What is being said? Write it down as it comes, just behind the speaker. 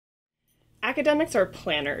Academics are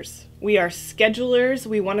planners. We are schedulers.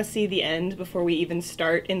 We want to see the end before we even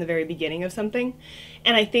start in the very beginning of something.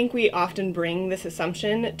 And I think we often bring this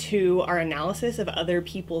assumption to our analysis of other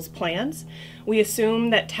people's plans. We assume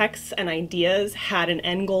that texts and ideas had an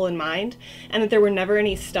end goal in mind and that there were never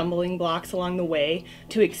any stumbling blocks along the way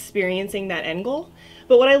to experiencing that end goal.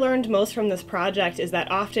 But what I learned most from this project is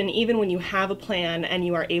that often, even when you have a plan and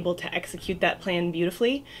you are able to execute that plan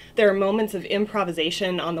beautifully, there are moments of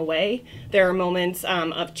improvisation on the way. There are moments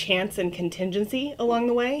of chance and contingency along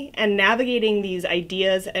the way, and navigating these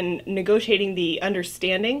ideas and negotiating the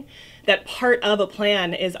understanding that part of a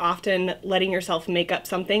plan is often letting yourself make up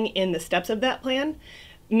something in the steps of that plan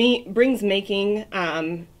brings making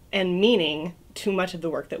and meaning to much of the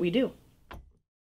work that we do.